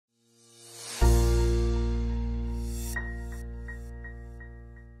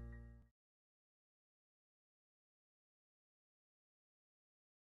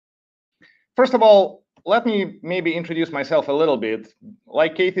First of all, let me maybe introduce myself a little bit.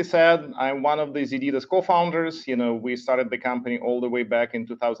 Like Katie said, I'm one of the ZEDEDA's co-founders. We started the company all the way back in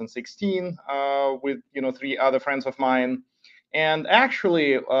 2016 with 3 other friends of mine. And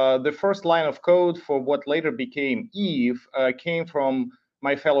actually, the first line of code for what later became Eve came from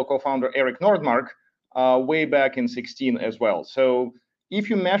my fellow co-founder Eric Nordmark way back in 2016 as well. So if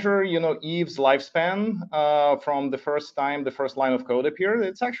you measure, Eve's lifespan from the first time the first line of code appeared,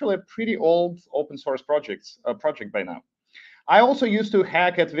 it's actually a pretty old open source project by now. I also used to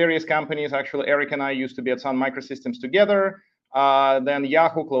hack at various companies. Actually, Eric and I used to be at Sun Microsystems together, then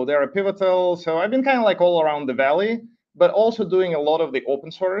Yahoo, Cloudera, Pivotal. So I've been kind of like all around the valley, but also doing a lot of the open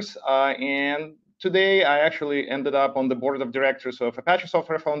source. And today, I actually ended up on the board of directors of Apache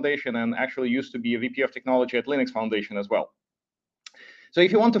Software Foundation and actually used to be a VP of technology at Linux Foundation as well. So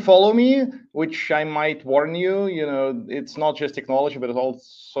if you want to follow me, which I might warn you, it's not just technology, but it's all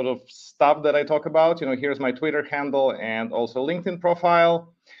sort of stuff that I talk about. Here's my Twitter handle and also LinkedIn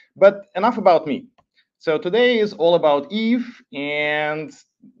profile. But enough about me. So today is all about Eve, and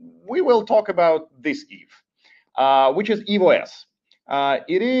we will talk about this Eve, which is Eve OS.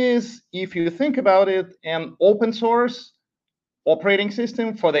 It is, if you think about it, an open source operating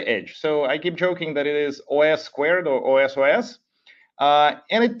system for the edge. So I keep joking that it is OS squared or OS.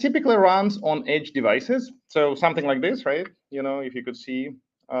 And it typically runs on edge devices. So something like this, right? If you could see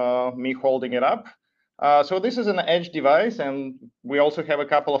me holding it up. So this is an edge device, and we also have a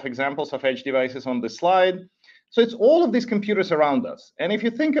couple of examples of edge devices on this slide. So it's all of these computers around us. And if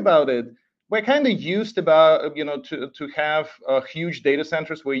you think about it, we're kind of used to have huge data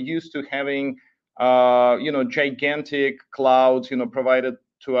centers. We're used to having gigantic clouds provided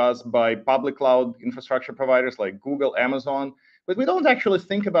to us by public cloud infrastructure providers like Google, Amazon. But we don't actually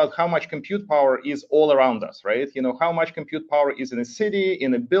think about how much compute power is all around us, right? How much compute power is in a city,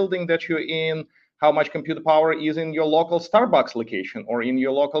 in a building that you're in, how much compute power is in your local Starbucks location or in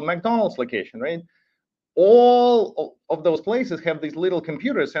your local McDonald's location, right? All of those places have these little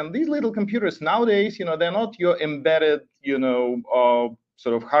computers, and these little computers nowadays, they're not your embedded,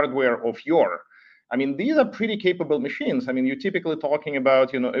 sort of hardware of your. I mean, these are pretty capable machines. I mean, you're typically talking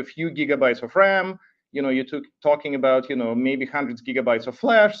about, a few gigabytes of RAM. You're talking about, maybe hundreds gigabytes of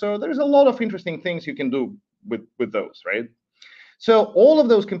flash. So there's a lot of interesting things you can do with those, right? So all of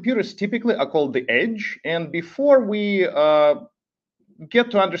those computers typically are called the edge. And before we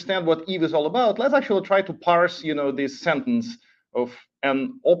get to understand what Eve is all about, let's actually try to parse, this sentence of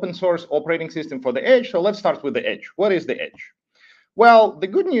an open source operating system for the edge. So let's start with the edge. What is the edge? Well, the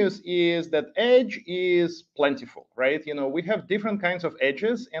good news is that edge is plentiful, right? We have different kinds of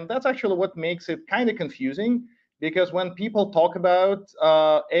edges, and that's actually what makes it kind of confusing, because when people talk about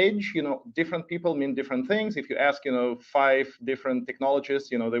edge, different people mean different things. If you ask, 5 different technologists,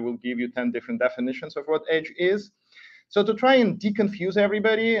 they will give you 10 different definitions of what edge is. So to try and deconfuse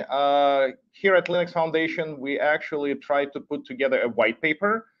everybody, here at Linux Foundation, we actually tried to put together a white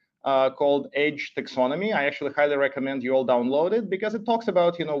paper called Edge Taxonomy. I actually highly recommend you all download it, because it talks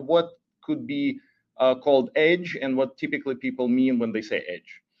about what could be called edge and what typically people mean when they say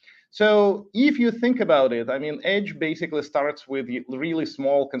edge. So if you think about it, I mean, edge basically starts with really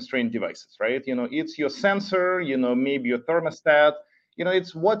small constrained devices, right? It's your sensor, maybe your thermostat.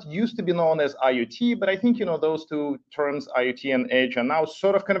 It's what used to be known as IoT, but I think those two terms, IoT and edge, are now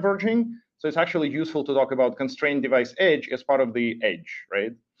sort of converging. So it's actually useful to talk about constrained device edge as part of the edge,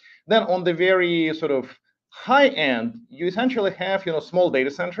 right? Then on the very sort of high end, you essentially have small data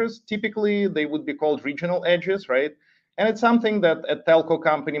centers. Typically, they would be called regional edges, right? And it's something that a telco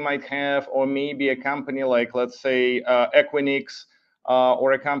company might have, or maybe a company like, let's say, Equinix,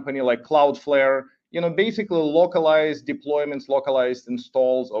 or a company like Cloudflare. Basically localized deployments, localized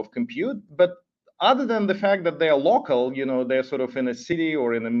installs of compute. But other than the fact that they are local, they're sort of in a city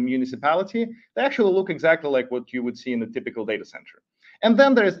or in a municipality, they actually look exactly like what you would see in a typical data center. And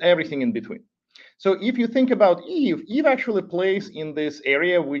then there's everything in between. So if you think about Eve, Eve actually plays in this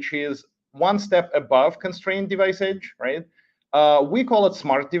area, which is one step above constrained device edge, right? We call it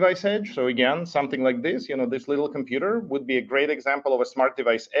smart device edge. So again, something like this, this little computer would be a great example of a smart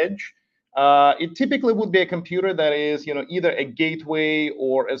device edge. It typically would be a computer that is, either a gateway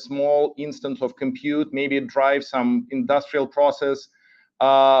or a small instance of compute. Maybe it drives some industrial process.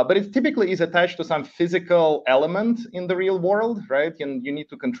 But it typically is attached to some physical element in the real world, right? And you need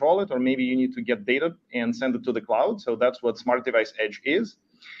to control it, or maybe you need to get data and send it to the cloud. So that's what smart device edge is.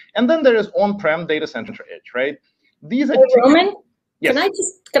 And then there is on-prem data center edge, right? These are Roman, yes.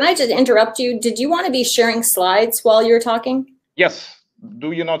 Can I just interrupt you? Did you want to be sharing slides while you're talking? Yes.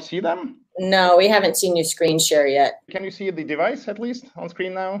 Do you not see them? No, we haven't seen you screen share yet. Can you see the device at least on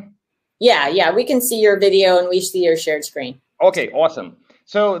screen now? Yeah, we can see your video and we see your shared screen. Okay, awesome.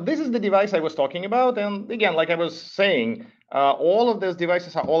 So this is the device I was talking about. And again, like I was saying, all of these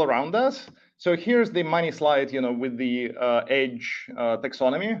devices are all around us. So here's the money slide, with the edge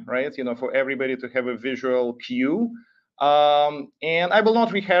taxonomy, right? For everybody to have a visual cue. And I will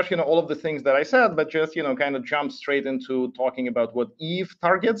not rehash, all of the things that I said, but just, kind of jump straight into talking about what Eve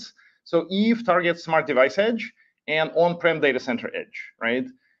targets. So Eve targets smart device edge and on-prem data center edge, right?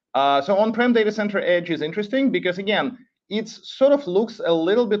 So on-prem data center edge is interesting because, again, it sort of looks a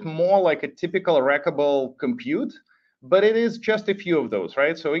little bit more like a typical rackable compute, but it is just a few of those,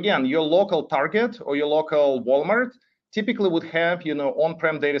 right? So again, your local Target or your local Walmart typically would have,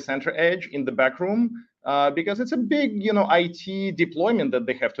 on-prem data center edge in the back room because it's a big, IT deployment that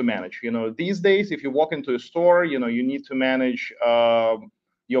they have to manage. These days, if you walk into a store, you need to manage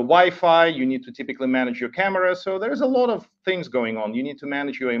your Wi-Fi, you need to typically manage your camera. So there's a lot of things going on. You need to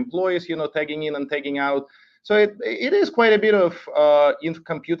manage your employees, tagging in and tagging out. So it is quite a bit of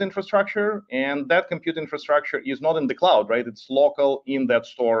compute infrastructure, and that compute infrastructure is not in the cloud, right? It's local in that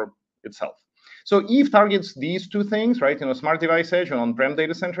store itself. So Eve targets these two things, right? Smart device edge and on-prem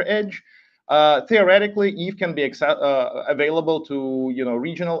data center edge. Theoretically, Eve can be available to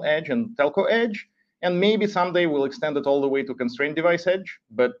regional edge and telco edge. And maybe someday we'll extend it all the way to constrained device edge.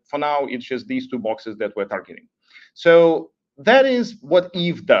 But for now, it's just these two boxes that we're targeting. So that is what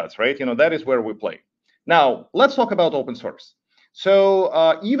Eve does, right? That is where we play. Now, let's talk about open source.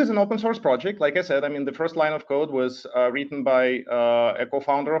 So Eve is an open source project. Like I said, the first line of code was written by a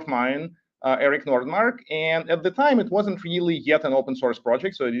co-founder of mine, Eric Nordmark. And at the time, it wasn't really yet an open source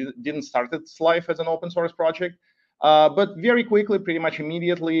project. So it didn't start its life as an open source project. But very quickly, pretty much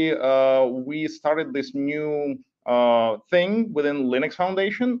immediately, we started this new thing within Linux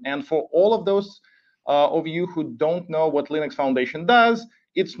Foundation. And for all of those of you who don't know what Linux Foundation does,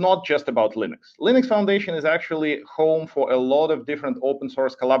 it's not just about Linux. Linux Foundation is actually home for a lot of different open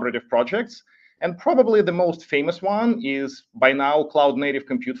source collaborative projects. And probably the most famous one is, by now, Cloud Native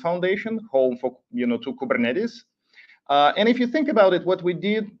Compute Foundation, home for to Kubernetes. And if you think about it, what we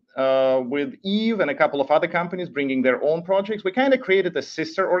did with Eve and a couple of other companies bringing their own projects, we kind of created a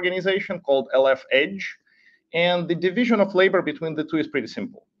sister organization called LF Edge. And the division of labor between the two is pretty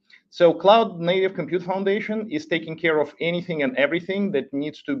simple. So Cloud Native Compute Foundation is taking care of anything and everything that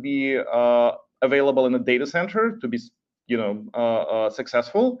needs to be available in a data center to be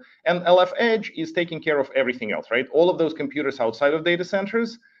successful. And LF Edge is taking care of everything else, right? All of those computers outside of data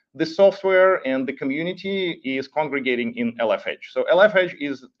centers, the software and the community is congregating in LF Edge. So LF Edge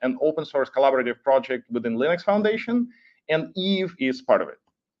is an open source collaborative project within Linux Foundation, and Eve is part of it.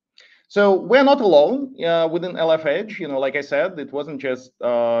 So we're not alone within LF Edge. Like I said, it wasn't just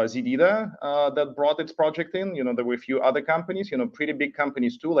ZEDEDA that brought its project in. There were a few other companies, pretty big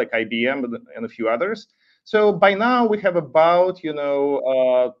companies too, like IBM and a few others. So by now we have about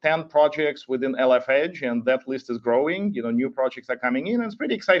 10 projects within LF Edge, and that list is growing. New projects are coming in, and it's a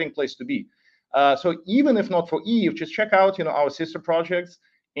pretty exciting place to be. So even if not for Eve, just check out our sister projects.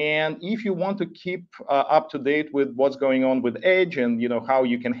 And if you want to keep up to date with what's going on with Edge and how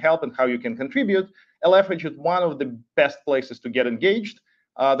you can help and how you can contribute, LF Edge is one of the best places to get engaged.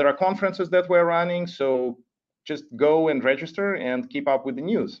 There are conferences that we're running, so just go and register and keep up with the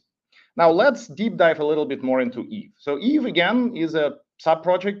news. Now let's deep dive a little bit more into Eve. So Eve, again, is a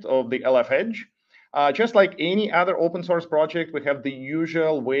sub-project of the LF Edge. Just like any other open source project, we have the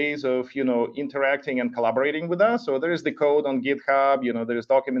usual ways of interacting and collaborating with us. So there is the code on GitHub, there is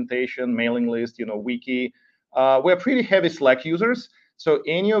documentation, mailing list, wiki. We're pretty heavy Slack users. So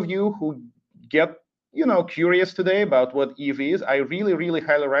any of you who get curious today about what Eve is, I really, really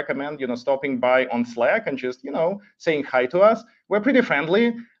highly recommend stopping by on Slack and just saying hi to us. We're pretty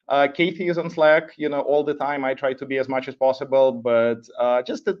friendly. Katie is on Slack, all the time. I try to be as much as possible, but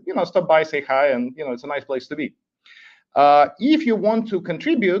just to, stop by, say hi, and it's a nice place to be. If you want to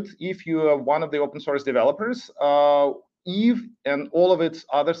contribute, if you are one of the open source developers, Eve and all of its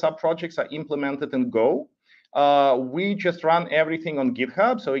other sub projects are implemented in Go. We just run everything on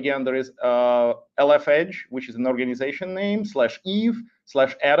GitHub. So again, there is LF Edge, which is an organization name, /Eve,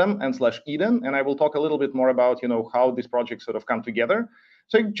 /Adam, and /Eden. And I will talk a little bit more about how these projects sort of come together.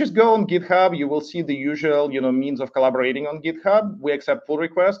 So just go on GitHub. You will see the usual means of collaborating on GitHub. We accept pull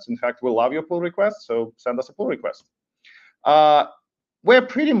requests. In fact, we love your pull requests. So send us a pull request. We're a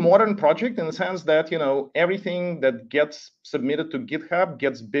pretty modern project in the sense that everything that gets submitted to GitHub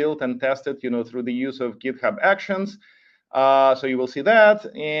gets built and tested through the use of GitHub Actions. So you will see that,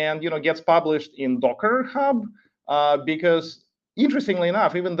 and gets published in Docker Hub because interestingly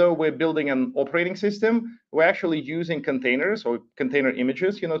enough, even though we're building an operating system, we're actually using containers or container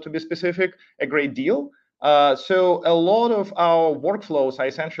images, to be specific, a great deal. So a lot of our workflows are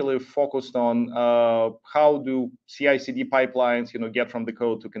essentially focused on how do CI/CD pipelines, get from the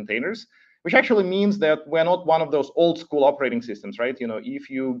code to containers, which actually means that we're not one of those old school operating systems, right? If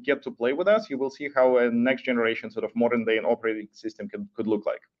you get to play with us, you will see how a next generation sort of modern day operating system could look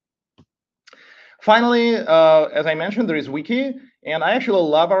like. Finally, as I mentioned, there is Wiki, and I actually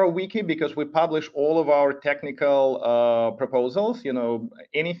love our Wiki because we publish all of our technical proposals.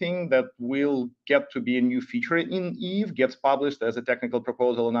 Anything that will get to be a new feature in Eve gets published as a technical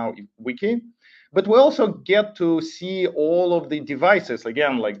proposal in our Wiki. But we also get to see all of the devices,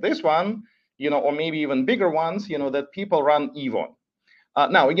 again, like this one, or maybe even bigger ones, that people run Eve on.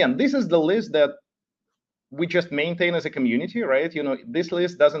 Now, again, this is the list that we just maintain as a community, right? This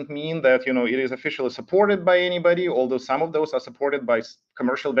list doesn't mean that, it is officially supported by anybody, although some of those are supported by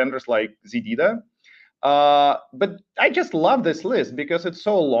commercial vendors like ZEDEDA. But I just love this list because it's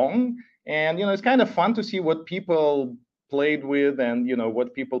so long, and, it's kind of fun to see what people played with and,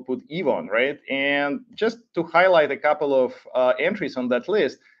 what people put Eve on, right? And just to highlight a couple of entries on that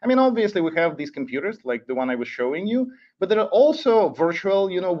list, I mean, obviously we have these computers like the one I was showing you, but there are also virtual,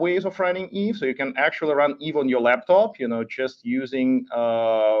 ways of running Eve. So you can actually run Eve on your laptop, just using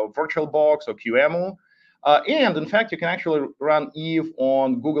VirtualBox or QEMU. And in fact, you can actually run Eve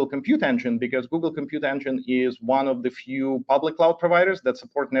on Google Compute Engine because Google Compute Engine is one of the few public cloud providers that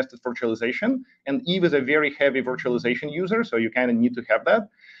support nested virtualization. And Eve is a very heavy virtualization user, so you kind of need to have that.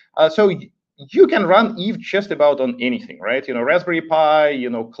 So you can run Eve just about on anything, right? Raspberry Pi,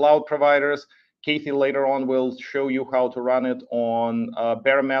 cloud providers. Kathy later on will show you how to run it on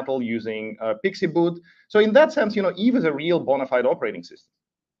bare metal using Pixie Boot. So in that sense, Eve is a real bona fide operating system.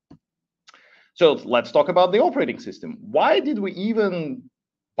 So let's talk about the operating system. Why did we even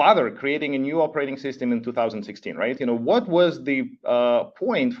bother creating a new operating system in 2016, right? What was the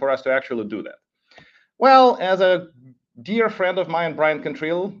point for us to actually do that? Well, as a dear friend of mine, Brian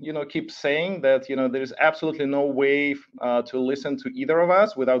Cantrill, keeps saying that, there is absolutely no way to listen to either of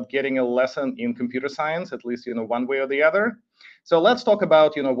us without getting a lesson in computer science, at least, one way or the other. So let's talk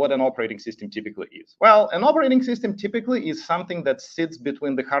about, what an operating system typically is. Well, an operating system typically is something that sits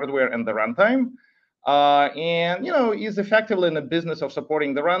between the hardware and the runtime, and, is effectively in the business of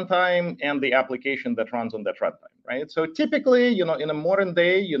supporting the runtime and the application that runs on that runtime, right? So typically, in a modern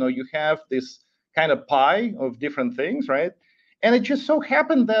day, you have this kind of pie of different things, right? And it just so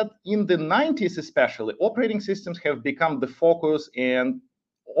happened that in the 90s especially, operating systems have become the focus, and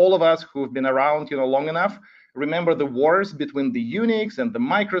all of us who've been around, long enough, remember the wars between the Unix and the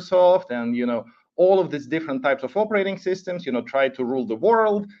Microsoft and, all of these different types of operating systems, try to rule the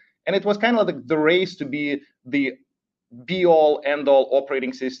world. And it was kind of like the race to be the be-all, end-all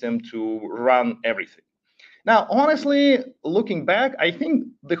operating system to run everything. Now, honestly, looking back, I think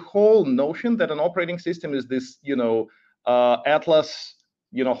the whole notion that an operating system is this, atlas,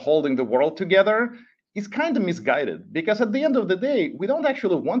 holding the world together is kind of misguided, because at the end of the day, we don't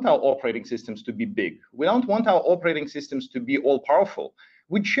actually want our operating systems to be big. We don't want our operating systems to be all powerful.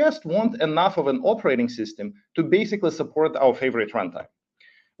 We just want enough of an operating system to basically support our favorite runtime,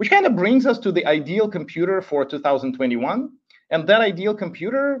 which kind of brings us to the ideal computer for 2021. And that ideal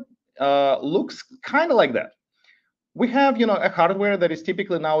computer looks kind of like that. We have, a hardware that is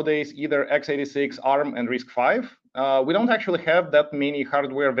typically nowadays either x86, ARM, and RISC-V. We don't actually have that many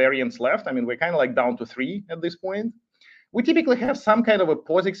hardware variants left. I mean, we're kind of like down to 3 at this point. We typically have some kind of a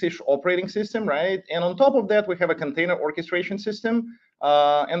POSIX-ish operating system, right? And on top of that, we have a container orchestration system.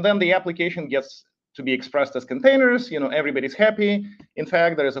 And then the application gets to be expressed as containers. Everybody's happy. In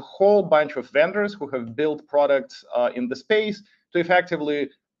fact, there is a whole bunch of vendors who have built products in the space to effectively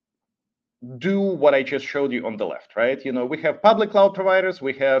do what I just showed you on the left, right? We have public cloud providers,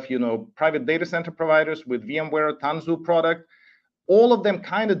 we have, private data center providers with VMware, Tanzu product. All of them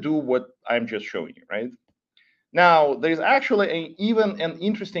kind of do what I'm just showing you, right? Now, there's actually even an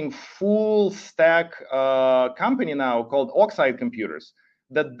interesting full stack company now called Oxide Computers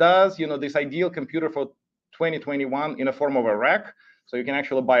that does, this ideal computer for 2021 in a form of a rack. So you can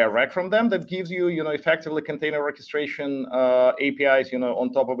actually buy a rack from them that gives you, effectively container orchestration APIs,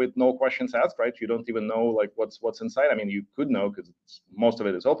 on top of it, no questions asked, right? You don't even know like what's inside. I mean, you could know because most of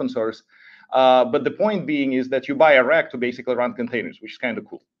it is open source. But the point being is that you buy a rack to basically run containers, which is kind of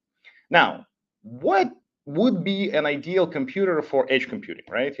cool. Now, what would be an ideal computer for edge computing,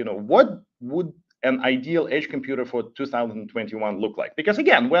 right? What would an ideal edge computer for 2021 look like? Because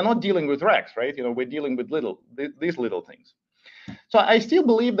again, we're not dealing with racks, right? We're dealing with these little things. So I still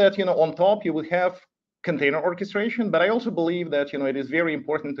believe that, on top, you would have container orchestration, but I also believe that it is very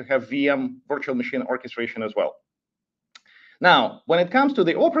important to have VM, virtual machine orchestration as well. Now, when it comes to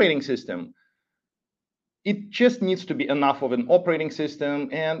the operating system, it just needs to be enough of an operating system.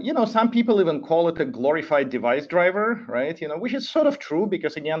 And some people even call it a glorified device driver, right? Which is sort of true,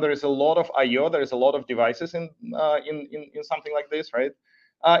 because again, there is a lot of I/O, there is a lot of devices in something like this, right?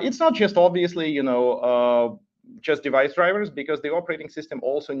 It's not just obviously just device drivers, because the operating system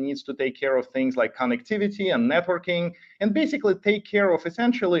also needs to take care of things like connectivity and networking, and basically take care of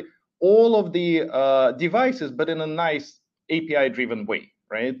essentially all of the devices, but in a nice API-driven way,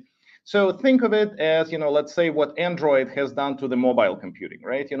 right? So think of it as, let's say what Android has done to the mobile computing,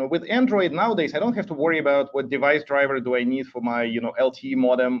 right? With Android nowadays, I don't have to worry about what device driver do I need for my, LTE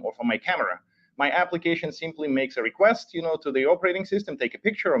modem or for my camera. My application simply makes a request, to the operating system, take a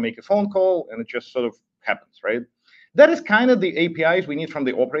picture or make a phone call, and it just sort of happens, right? That is kind of the APIs we need from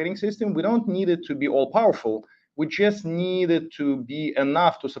the operating system. We don't need it to be all powerful. We just need it to be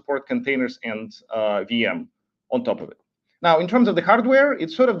enough to support containers and VM on top of it. Now, in terms of the hardware,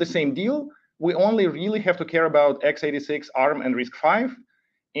 it's sort of the same deal. We only really have to care about x86, ARM, and RISC-V.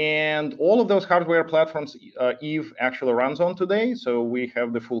 And all of those hardware platforms Eve actually runs on today, so we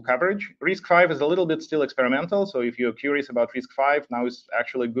have the full coverage. RISC-V is a little bit still experimental, so if you're curious about RISC-V, now is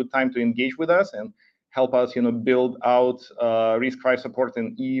actually a good time to engage with us and help us, build out RISC-V support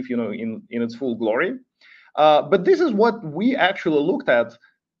in Eve, in its full glory. But this is what we actually looked at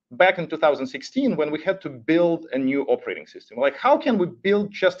back in 2016 when we had to build a new operating system. Like, how can we build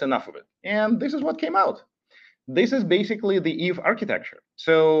just enough of it? And this is what came out. This is basically the Eve architecture.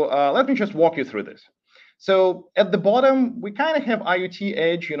 So let me just walk you through this. So at the bottom, we kind of have IoT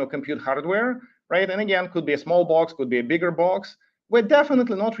edge, compute hardware, right? And again, could be a small box, could be a bigger box. We're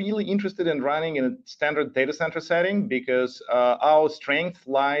definitely not really interested in running in a standard data center setting, because our strength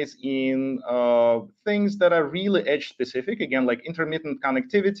lies in things that are really edge specific, again, like intermittent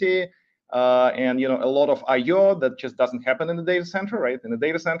connectivity and a lot of I/O that just doesn't happen in the data center, right? In the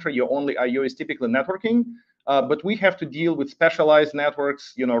data center, your only I/O is typically networking, but we have to deal with specialized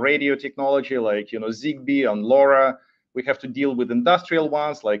networks, radio technology like Zigbee and LoRa. We have to deal with industrial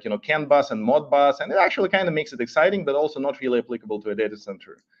ones like CAN bus and Modbus, and it actually kind of makes it exciting, but also not really applicable to a data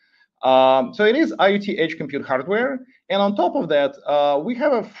center. So it is IoT edge compute hardware, and on top of that, we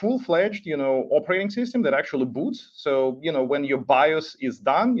have a full-fledged operating system that actually boots. So when your BIOS is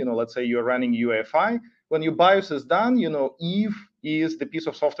done, let's say you're running UEFI, when your BIOS is done, Eve is the piece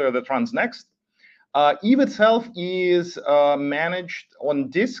of software that runs next. Eve itself is managed on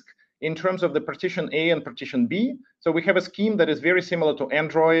disk in terms of the partition A and partition B. So we have a scheme that is very similar to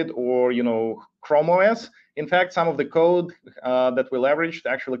Android or Chrome OS. In fact, some of the code that we leveraged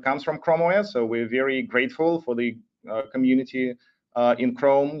actually comes from Chrome OS. So we're very grateful for the community in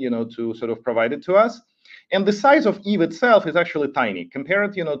Chrome, to sort of provide it to us. And the size of Eve itself is actually tiny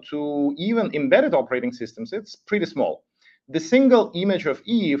compared, to even embedded operating systems. It's pretty small. The single image of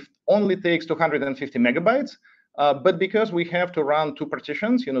Eve only takes 250 megabytes. But because we have to run two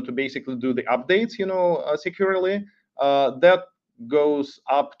partitions, to basically do the updates, securely, that goes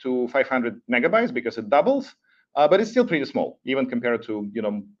up to 500 megabytes because it doubles. But it's still pretty small, even compared to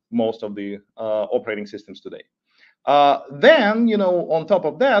most of the operating systems today. Then, on top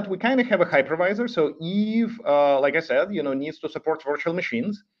of that, we kind of have a hypervisor. So Eve, like I said, needs to support virtual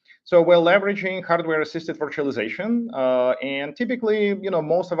machines. So we're leveraging hardware-assisted virtualization, and typically,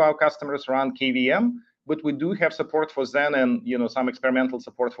 most of our customers run KVM. But we do have support for Zen and some experimental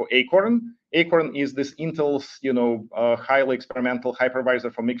support for Acorn. Acorn is this Intel's highly experimental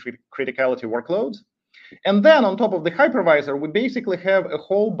hypervisor for mixed criticality workloads. And then on top of the hypervisor, we basically have a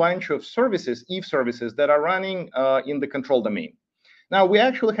whole bunch of services, Eve services, that are running in the control domain. Now we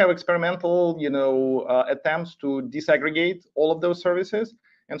actually have experimental attempts to disaggregate all of those services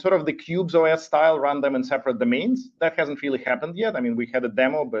and sort of the Cubes OS style run them in separate domains. That hasn't really happened yet. I mean, we had a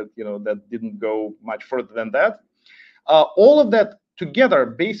demo, but that didn't go much further than that. All of that together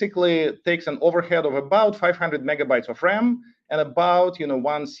basically takes an overhead of about 500 megabytes of RAM and about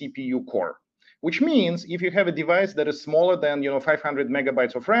one CPU core, which means if you have a device that is smaller than 500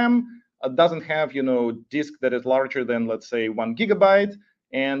 megabytes of RAM, doesn't have disk that is larger than, let's say, 1 gigabyte,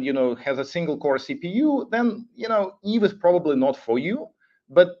 and has a single core CPU, then Eve is probably not for you.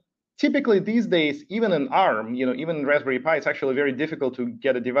 But typically these days, even in ARM, even in Raspberry Pi, it's actually very difficult to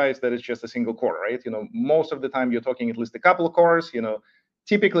get a device that is just a single core, right? Most of the time you're talking at least a couple of cores.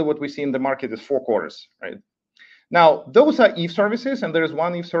 Typically what we see in the market is 4 cores, right? Now, those are Eve services, and there's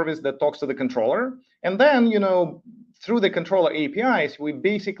one Eve service that talks to the controller. And then, through the controller APIs, we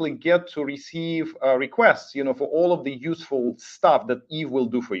basically get to receive requests, for all of the useful stuff that Eve will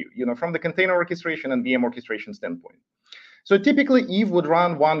do for you, from the container orchestration and VM orchestration standpoint. So typically, Eve would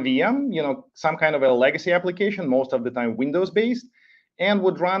run one VM, some kind of a legacy application, most of the time Windows-based, and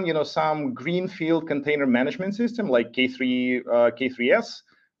would run, some greenfield container management system like K3s,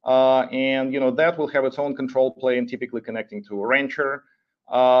 and that will have its own control plane, typically connecting to a Rancher.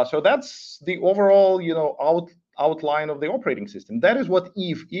 So that's the overall, outline of the operating system. That is what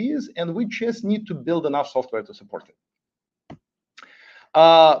Eve is, and we just need to build enough software to support it.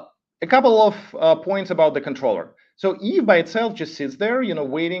 A couple of points about the controller. So Eve by itself just sits there,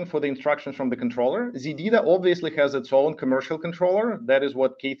 waiting for the instructions from the controller. ZEDEDA obviously has its own commercial controller. That is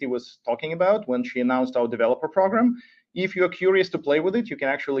what Katie was talking about when she announced our developer program. If you're curious to play with it, you can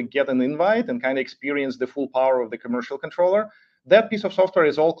actually get an invite and kind of experience the full power of the commercial controller. That piece of software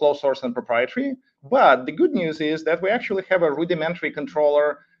is all closed source and proprietary. But the good news is that we actually have a rudimentary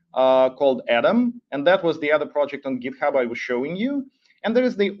controller called Atom. And that was the other project on GitHub I was showing you. And there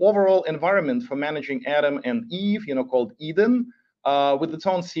is the overall environment for managing Atom and Eve, called Eden, with its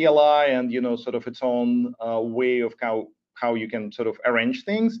own CLI and, sort of its own way of how you can sort of arrange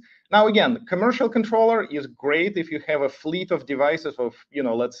things. Now, again, commercial controller is great if you have a fleet of devices of,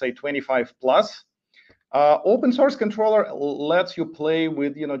 let's say 25 plus. Open source controller lets you play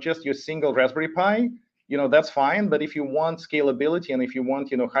with, just your single Raspberry Pi. That's fine. But if you want scalability and if you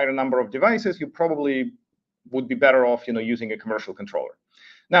want, higher number of devices, you probably would be better off, using a commercial controller.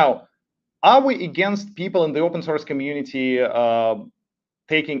 Now, are we against people in the open source community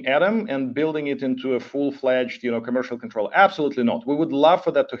taking Atom and building it into a full-fledged, commercial controller? Absolutely not. We would love for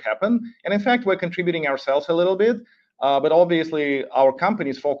that to happen. And in fact, we're contributing ourselves a little bit. But obviously, our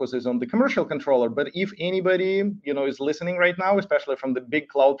company's focus is on the commercial controller. But if anybody, is listening right now, especially from the big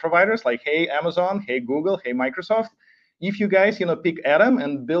cloud providers like, hey, Amazon, hey, Google, hey, Microsoft, if you guys, pick Atom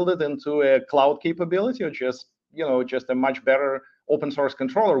and build it into a cloud capability or just, just a much better open source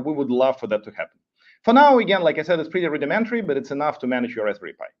controller, we would love for that to happen. For now, again, like I said, it's pretty rudimentary, but it's enough to manage your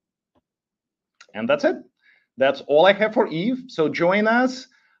Raspberry Pi. And that's it. That's all I have for Eve. So join us.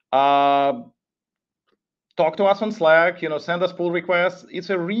 Talk to us on Slack. Send us pull requests.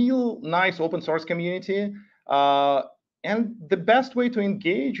 It's a real nice open source community. And the best way to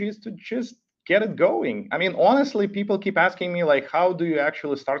engage is to just get it going. I mean, honestly, people keep asking me, like, how do you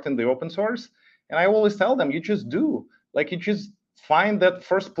actually start in the open source? And I always tell them, you just do. Like, you just find that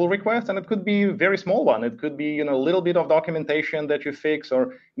first pull request, and it could be a very small one. It could be, a little bit of documentation that you fix,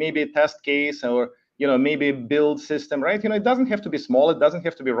 or maybe a test case, or, maybe a build system, right? It doesn't have to be small. It doesn't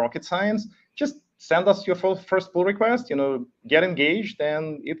have to be rocket science. Just send us your first pull request, get engaged,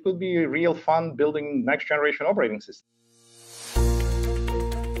 and it could be real fun building next generation operating system.